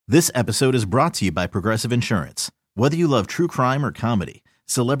This episode is brought to you by Progressive Insurance. Whether you love true crime or comedy,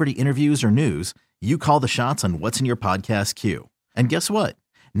 celebrity interviews or news, you call the shots on what's in your podcast queue. And guess what?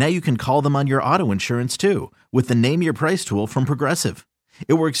 Now you can call them on your auto insurance too with the Name Your Price tool from Progressive.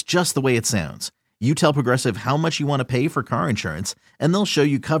 It works just the way it sounds. You tell Progressive how much you want to pay for car insurance, and they'll show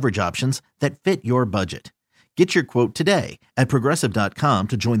you coverage options that fit your budget. Get your quote today at Progressive.com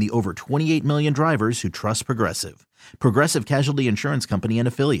to join the over 28 million drivers who trust Progressive. Progressive Casualty Insurance Company and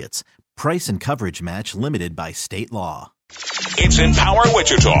Affiliates. Price and coverage match limited by state law. It's Empower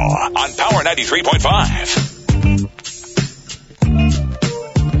Wichita on Power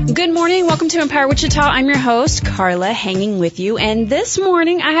 93.5. Good morning. Welcome to Empower Wichita. I'm your host, Carla, hanging with you. And this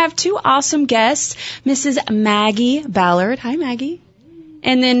morning, I have two awesome guests, Mrs. Maggie Ballard. Hi, Maggie.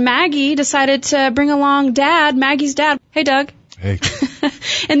 And then Maggie decided to bring along Maggie's dad. Hey, Doug. Hey.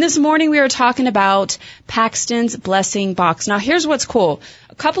 And this morning we were talking about Paxton's Blessing Box. Now, here's what's cool.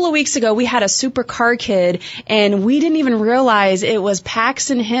 A couple of weeks ago, we had a super car kid, and we didn't even realize it was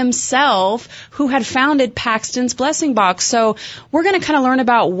Paxton himself who had founded Paxton's Blessing Box. So we're going to kind of learn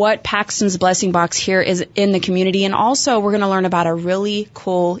about what Paxton's Blessing Box here is in the community, and also we're going to learn about a really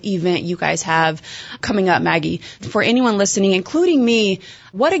cool event you guys have coming up, Maggie. For anyone listening, including me,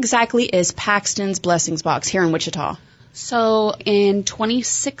 what exactly is Paxton's Blessings Box here in Wichita? So in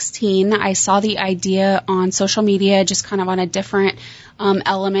 2016, I saw the idea on social media, just kind of on a different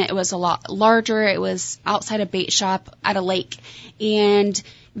element. It was a lot larger. It was outside a bait shop at a lake. And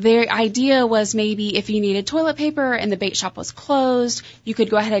the idea was maybe if you needed toilet paper and the bait shop was closed, you could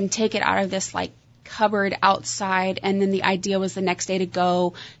go ahead and take it out of this like cupboard outside, and then the idea was the next day to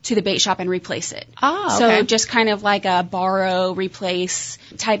go to the bait shop and replace it. Oh, okay. So just kind of like a borrow, replace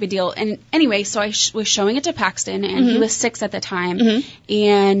type of deal. And anyway, so I was showing it to Paxton, and he was 6 at the time.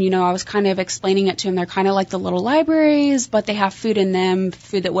 And, you know, I was kind of explaining it to him. They're kind of like the little libraries, but they have food in them,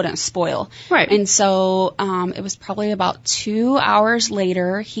 food that wouldn't spoil. Right. And so it was probably about 2 hours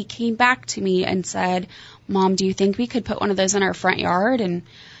later, he came back to me and said, "Mom, do you think we could put one of those in our front yard?" And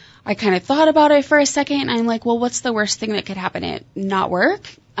I kind of thought about it for a second, and I'm like, well, what's the worst thing that could happen? It not work?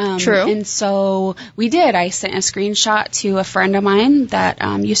 True. And so we did. I sent a screenshot to a friend of mine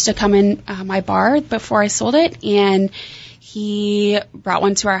that used to come in my bar before I sold it, and he brought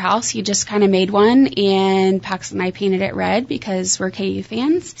one to our house. He just kind of made one, and Paxton and I painted it red because we're KU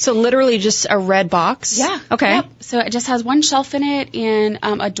fans. So literally just a red box? Yeah. Okay. Yep. So it just has one shelf in it and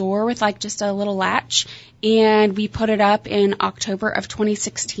a door with like just a little latch. And we put it up in October of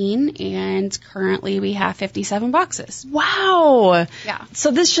 2016, and currently we have 57 boxes. Wow. Yeah. So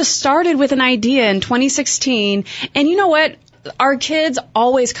this just started with an idea in 2016. And you know what? Our kids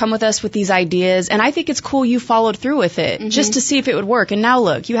always come with us with these ideas, and I think it's cool you followed through with it just to see if it would work. And now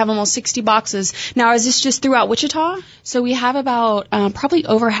look, you have almost 60 boxes. Now, is this just throughout Wichita? So we have about probably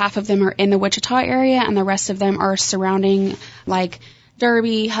over half of them are in the Wichita area, and the rest of them are surrounding like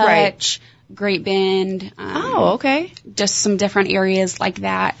Derby, Hutch, Great Bend. Okay. Just some different areas like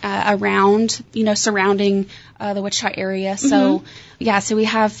that around, you know, surrounding the Wichita area. So, yeah, so we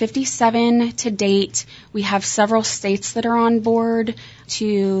have 57 to date. We have several states that are on board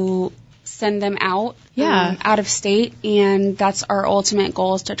to send them out, out of state, and that's our ultimate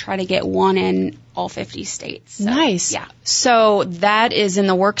goal is to try to get one in all 50 states. So, nice. Yeah. So that is in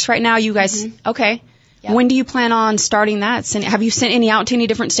the works right now. You guys, okay. Yep. When do you plan on starting that? Have you sent any out to any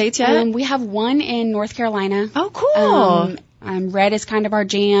different states yet? We have one in North Carolina. Oh, cool. Red is kind of our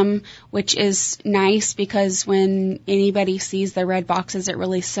jam, which is nice because when anybody sees the red boxes, it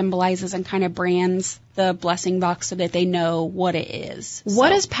really symbolizes and kind of brands the blessing box so that they know what it is. What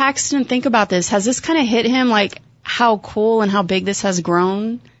does Paxton think about this? Has this kind of hit him, like how cool and how big this has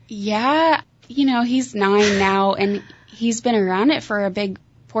grown? Yeah. You know, he's 9 now, and he's been around it for a big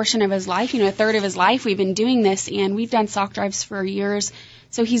portion of his life, you know, a third of his life we've been doing this, and we've done sock drives for years.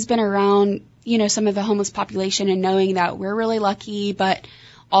 So he's been around, you know, some of the homeless population and knowing that we're really lucky, but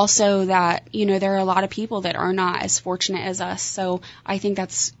also that, you know, there are a lot of people that are not as fortunate as us. So I think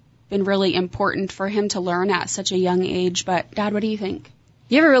that's been really important for him to learn at such a young age. But Dad, what do you think?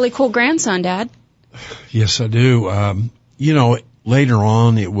 You have a really cool grandson, Dad. Yes, I do. You know, later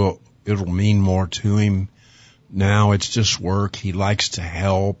on it'll mean more to him. Now it's just work. He likes to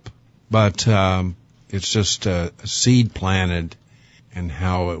help, but it's just a seed planted and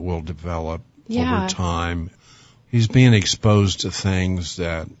how it will develop over time. He's being exposed to things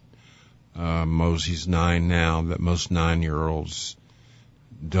that he's 9 now, that most 9-year-olds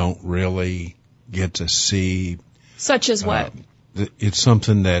don't really get to see. Such as what? It's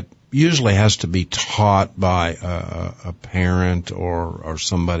something that usually has to be taught by a parent or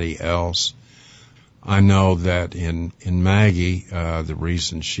somebody else. I know that in Maggie, the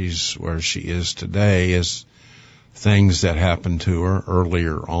reason she's where she is today is things that happened to her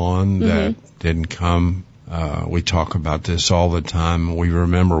earlier on that didn't come. We talk about this all the time. We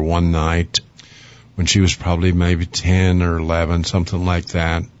remember one night when she was probably maybe 10 or 11, something like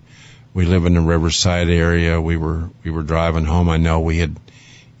that. We live in the Riverside area. We were driving home. I know we had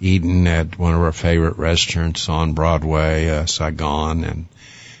eaten at one of our favorite restaurants on Broadway, Saigon, and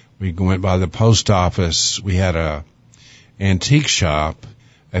we went by the post office. We had a antique shop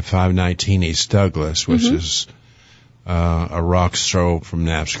at 519 East Douglas, which is a rock's throw from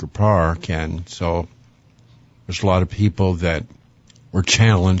Napsker Park, and so there's a lot of people that were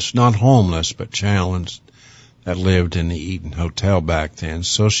challenged, not homeless, but challenged, that lived in the Eaton Hotel back then.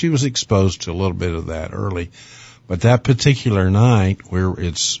 So she was exposed to a little bit of that early. But that particular night where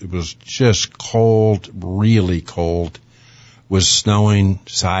it was just cold, really cold, was snowing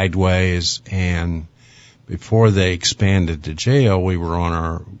sideways, and before they expanded the jail, we were on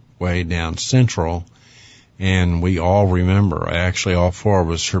our way down Central, and we all remember, actually all four of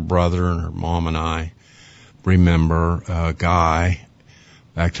us, her brother and her mom and I, remember a guy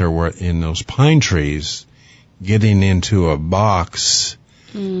back there in those pine trees getting into a box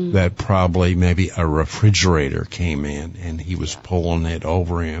that probably maybe a refrigerator came in, and he was pulling it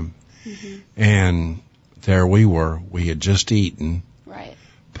over him. And there we were. We had just eaten,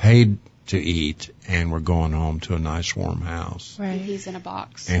 paid to eat, and we're going home to a nice warm house. Right. And he's in a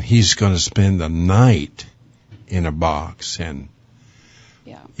box. And he's going to spend the night in a box. And,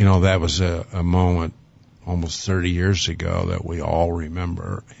 you know, that was a moment almost 30 years ago that we all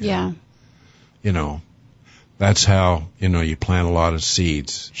remember. And, you know, that's how, you know, you plant a lot of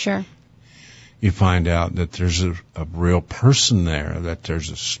seeds. Sure. You find out that there's a real person there, that there's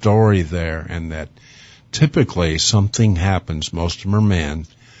a story there, and that typically something happens. Most of them are men.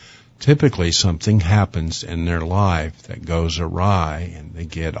 Typically something happens in their life that goes awry, and they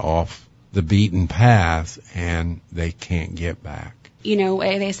get off the beaten path, and they can't get back. You know,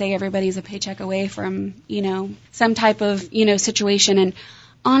 they say everybody's a paycheck away from, you know, some type of, you know, situation. And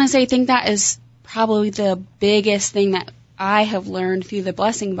honestly, I think that is probably the biggest thing that I have learned through the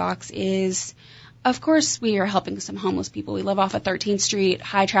Blessing Box is, of course, we are helping some homeless people. We live off of 13th Street,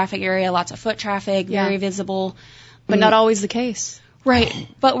 high traffic area, lots of foot traffic, very visible. But not always the case. Right.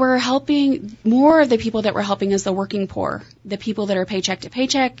 But we're helping, more of the people that we're helping is the working poor, the people that are paycheck to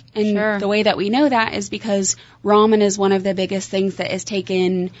paycheck. And the way that we know that is because ramen is one of the biggest things that is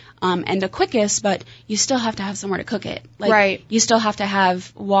taken and the quickest, but you still have to have somewhere to cook it. Like, you still have to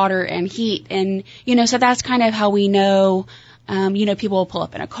have water and heat. And, you know, so that's kind of how we know, you know, people will pull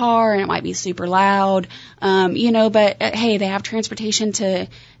up in a car and it might be super loud, you know, but hey, they have transportation to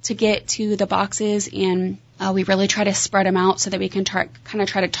get to the boxes, and we really try to spread them out so that we can try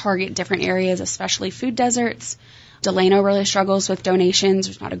to target different areas, especially food deserts. Delano really struggles with donations.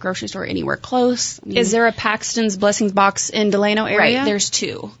 There's not a grocery store anywhere close. I mean, is there a Paxton's Blessings Box in Delano area? Right, there's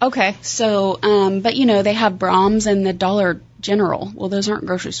two. Okay. So, but you know, they have Brahms and the Dollar General. Well, those aren't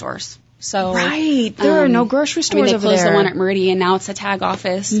grocery stores. So there are no grocery stores they over closed there. the one at Meridian. Now it's a tag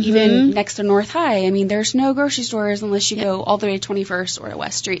office. Even next to North High, I mean, there's no grocery stores unless you go all the way to 21st or to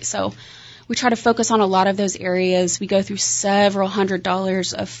West Street. So we try to focus on a lot of those areas. We go through several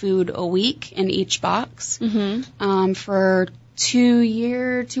 $100s of food a week in each box. For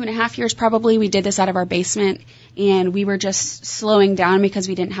 2.5 years probably, we did this out of our basement, and we were just slowing down because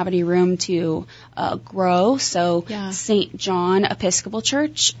we didn't have any room to grow. So St. John Episcopal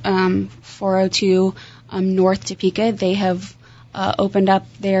Church, 402 North Topeka, they have opened up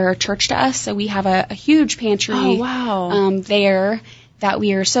their church to us. So we have a huge pantry there that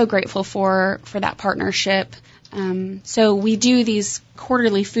we are so grateful for that partnership. So we do these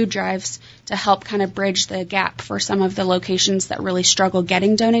quarterly food drives to help kind of bridge the gap for some of the locations that really struggle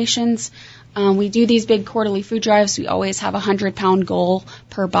getting donations. We do these big quarterly food drives. We always have a 100-pound goal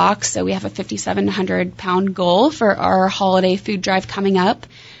per box. So we have a 5,700-pound goal for our holiday food drive coming up.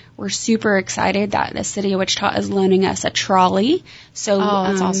 We're super excited that the city of Wichita is loaning us a trolley. So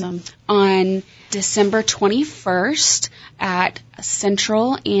that's awesome. On December 21st at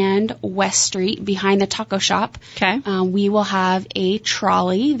Central and West Street behind the taco shop, we will have a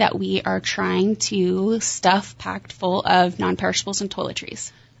trolley that we are trying to stuff packed full of non-perishables and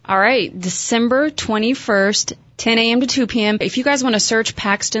toiletries. All right, December 21st, 10 a.m. to 2 p.m. If you guys want to search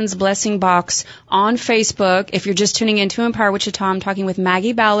Paxton's Blessing Box on Facebook, if you're just tuning into Empower Wichita, I'm talking with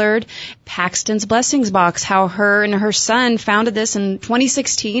Maggie Ballard, Paxton's Blessings Box, how her and her son founded this in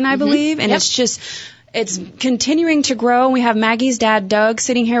 2016, I believe. And it's just It's continuing to grow. We have Maggie's dad, Doug,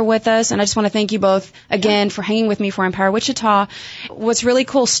 sitting here with us, and I just want to thank you both again for hanging with me for Empower Wichita. What's really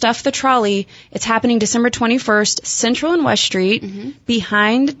cool, Stuff the Trolley. It's happening December 21st, Central and West Street,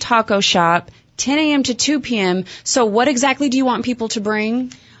 behind Taco Shop, 10 a.m. to 2 p.m. So what exactly do you want people to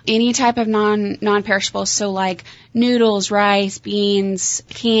bring? Any type of non-perishables, so like noodles, rice, beans,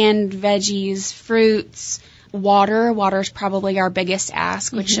 canned veggies, fruits, water. Water's probably our biggest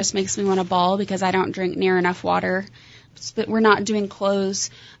ask, which just makes me want to bawl because I don't drink near enough water. But we're not doing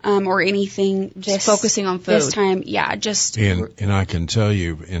clothes or anything. Just focusing on food. This time, yeah, just. And I can tell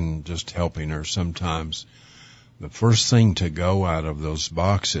you, in just helping her sometimes, the first thing to go out of those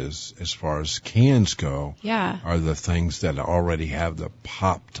boxes, as far as cans go, are the things that already have the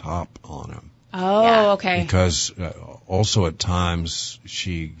pop top on them. Oh, okay. Because also at times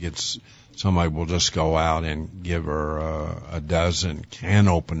somebody will just go out and give her a dozen can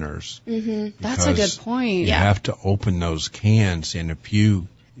openers. That's a good point. You have to open those cans, and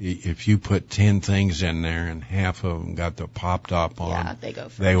if you put 10 things in there and half of them got the pop top on, they go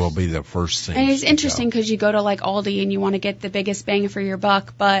first. They will be the first things. And it's interesting because you go to like Aldi and you want to get the biggest bang for your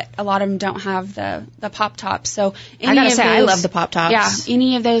buck, but a lot of them don't have the pop tops. So I gotta say, I love the pop tops. Yeah,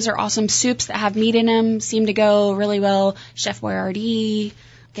 any of those are awesome. Soups that have meat in them seem to go really well. Chef Boyardee.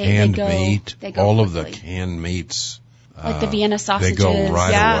 Canned meat, all quickly. of the canned meats. Like the Vienna sausages. They go right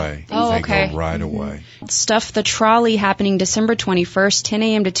away. Oh, okay. They go right away. Stuff the Trolley happening December 21st, 10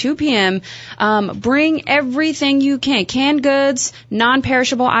 a.m. to 2 p.m. Bring everything you can. Canned goods,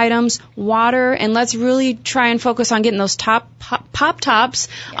 non-perishable items, water, and let's really try and focus on getting those pop tops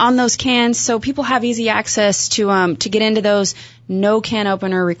on those cans so people have easy access to get into those. No can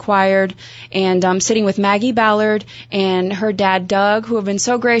opener required. And I'm sitting with Maggie Ballard and her dad, Doug, who have been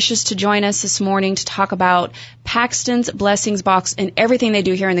so gracious to join us this morning to talk about Paxton's Blessings Box and everything they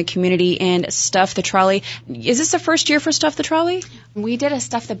do here in the community and Stuff the Trolley. Is this the first year for Stuff the Trolley? We did a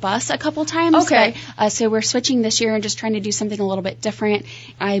Stuff the Bus a couple times. Okay. But, so we're switching this year and just trying to do something a little bit different.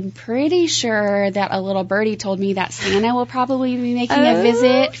 I'm pretty sure that a little birdie told me that Santa will probably be making a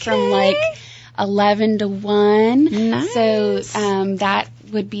visit from like 11 to 1. Nice. So that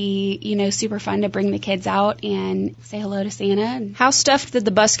would be, super fun to bring the kids out and say hello to Santa. How stuffed did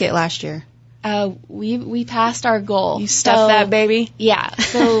the bus get last year? We passed our goal. You stuffed that baby? Yeah.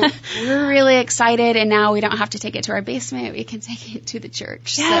 So we're really excited, and now we don't have to take it to our basement. We can take it to the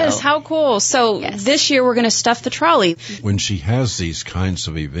church. Yes, how cool. So this year we're going to stuff the trolley. When she has these kinds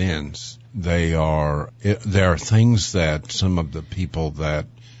of events, there are things that some of the people that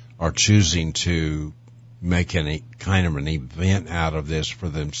are choosing to make any kind of an event out of this for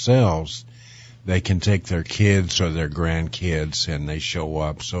themselves, they can take their kids or their grandkids and they show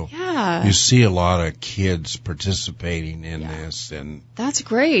up. So you see a lot of kids participating in this, and that's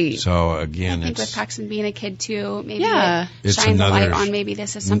great. So again, I think with Paxton being a kid too, maybe it's shine the light another on maybe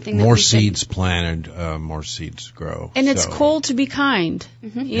this is something more that seeds planted, more seeds grow. And it's cool to be kind.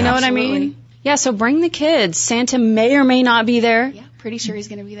 You know what I mean? Absolutely. Yeah, so bring the kids. Santa may or may not be there. Yeah, pretty sure he's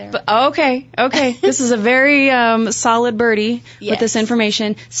going to be there. But, okay. This is a very solid birdie with this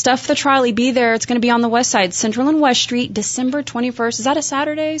information. Stuff the trolley. Be there. It's going to be on the west side, Central and West Street, December 21st. Is that a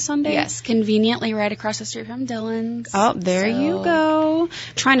Saturday, Sunday? Yes, conveniently right across the street from Dylan's. Oh, there you go.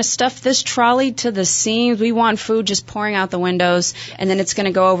 Trying to stuff this trolley to the seams. We want food just pouring out the windows. And then it's going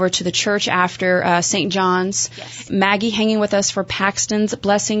to go over to the church after St. John's. Yes. Maggie hanging with us for Paxton's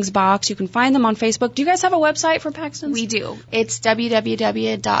Blessings Box. You can find them on Facebook. Do you guys have a website for Paxton's? We do. It's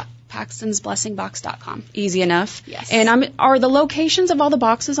www.paxtonsblessingbox.com. Easy enough. Yes. And are the locations of all the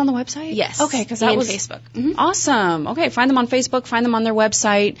boxes on the website? Yes. Okay, because that was Facebook. Awesome. Okay, find them on Facebook, find them on their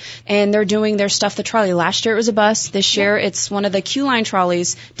website, and they're doing their Stuff the Trolley. Last year it was a bus. This year it's one of the Q-Line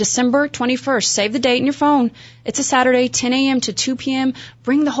trolleys. December 21st. Save the date in your phone. It's a Saturday, 10 a.m. to 2 p.m.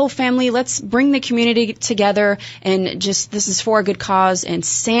 Bring the whole family. Let's bring the community together, and just this is for a good cause. And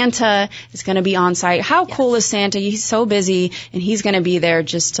Santa is going to be on site. How cool is Santa? He's so busy, and he's going to be there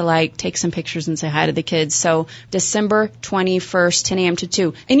just to take some pictures and say hi to the kids. So December 21st, 10 a.m. to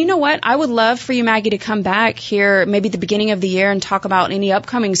 2. And you know what? I would love for you, Maggie, to come back here maybe at the beginning of the year and talk about any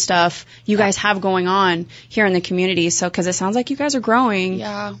upcoming stuff you guys have going on here in the community. So, because it sounds like you guys are growing.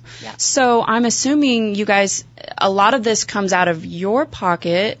 Yeah. So I'm assuming you guys, a lot of this comes out of your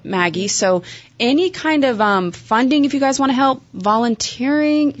pocket, Maggie. So any kind of funding, if you guys want to help,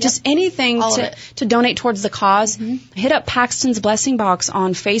 volunteering, just anything to donate towards the cause, hit up Paxton's Blessing Box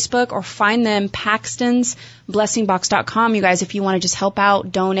on Facebook or find them paxtonsblessingbox.com, you guys, if you want to just help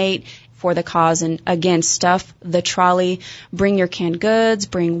out, donate. for the cause. And again, stuff the trolley. Bring your canned goods,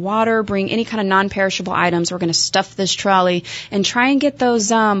 bring water, bring any kind of non-perishable items. We're going to stuff this trolley and try and get those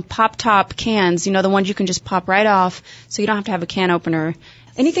pop-top cans, the ones you can just pop right off so you don't have to have a can opener.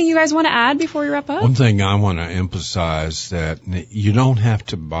 Anything you guys want to add before we wrap up? One thing I want to emphasize that you don't have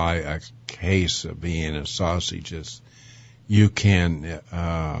to buy a case of Vienna sausages. You can, if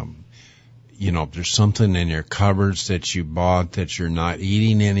there's something in your cupboards that you bought that you're not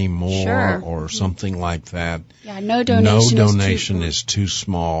eating anymore, sure, or something like that. Yeah, no donation is too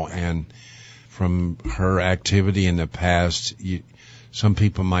small. And from her activity in the past, some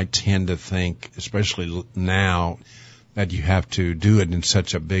people might tend to think, especially now, that you have to do it in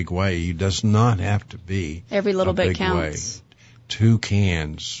such a big way. It does not have to be every little bit Way. counts. 2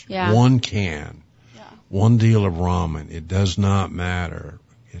 cans, yeah. 1 can, yeah. 1 deal of ramen. It does not matter.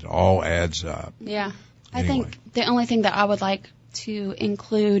 It all adds up. Yeah. Anyway. I think the only thing that I would like to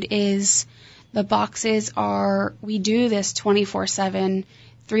include is the boxes we do this 24/7,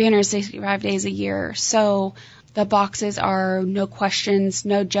 365 days a year. So the boxes are no questions,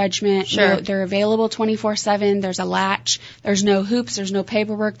 no judgment. Sure. They're available 24/7. There's a latch. There's no hoops. There's no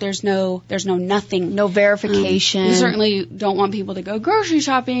paperwork. There's no nothing. No verification. We certainly don't want people to go grocery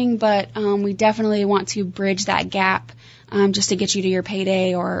shopping, but we definitely want to bridge that gap just to get you to your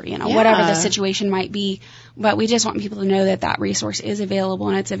payday or, whatever the situation might be. But we just want people to know that resource is available,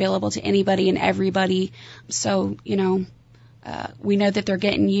 and it's available to anybody and everybody. So, we know that they're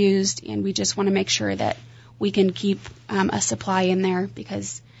getting used, and we just want to make sure that we can keep a supply in there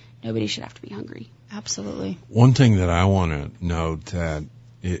because nobody should have to be hungry. Absolutely. One thing that I want to note that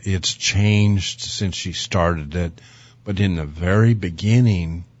it's changed since she started it, but in the very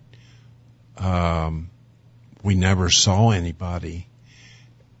beginning, we never saw anybody.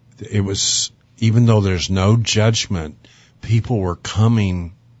 It was, even though there's no judgment, people were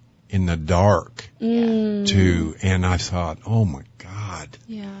coming in the dark and I thought, oh my God.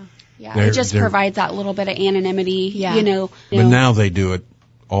 Yeah. Yeah, it just provides that little bit of anonymity, But now they do it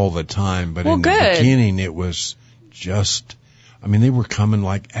all the time. But in the beginning, it was just, they were coming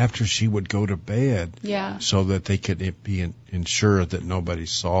like after she would go to bed. Yeah. So that they could be ensure that nobody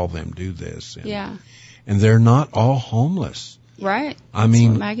saw them do this. And they're not all homeless. Right. That's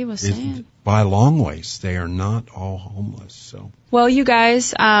what Maggie was saying. By long ways, they are not all homeless. So. Well, you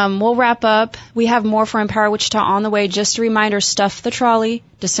guys, we'll wrap up. We have more for Empower Wichita on the way. Just a reminder, stuff the trolley,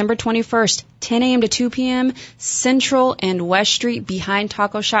 December 21st, 10 a.m. to 2 p.m., Central and West Street behind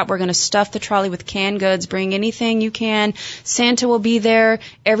Taco Shop. We're going to stuff the trolley with canned goods. Bring anything you can. Santa will be there.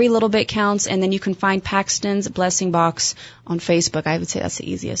 Every little bit counts. And then you can find Paxton's Blessing Box on Facebook. I would say that's the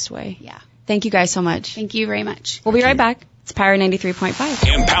easiest way. Yeah. Thank you guys so much. Thank you very much. We'll be right back. It's Power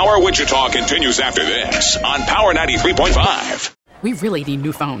 93.5. Empower Wichita continues after this on Power 93.5. We really need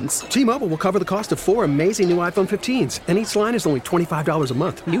new phones. T-Mobile will cover the cost of 4 amazing new iPhone 15s, and each line is only $25 a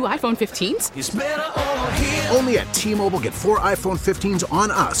month. New iPhone 15s? It's better over here. Only at T-Mobile, get 4 iPhone 15s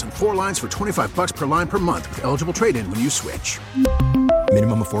on us and 4 lines for $25 per line per month with eligible trade-in when you switch.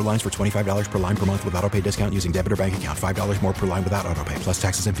 Minimum of 4 lines for $25 per line per month with autopay discount using debit or bank account. $5 more per line without autopay, plus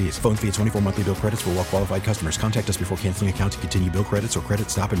taxes and fees. Phone fee at 24 monthly bill credits for well-qualified customers. Contact us before canceling account to continue bill credits or credit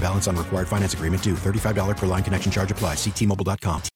stop and balance on required finance agreement due. $35 per line connection charge applies. See T-Mobile.com.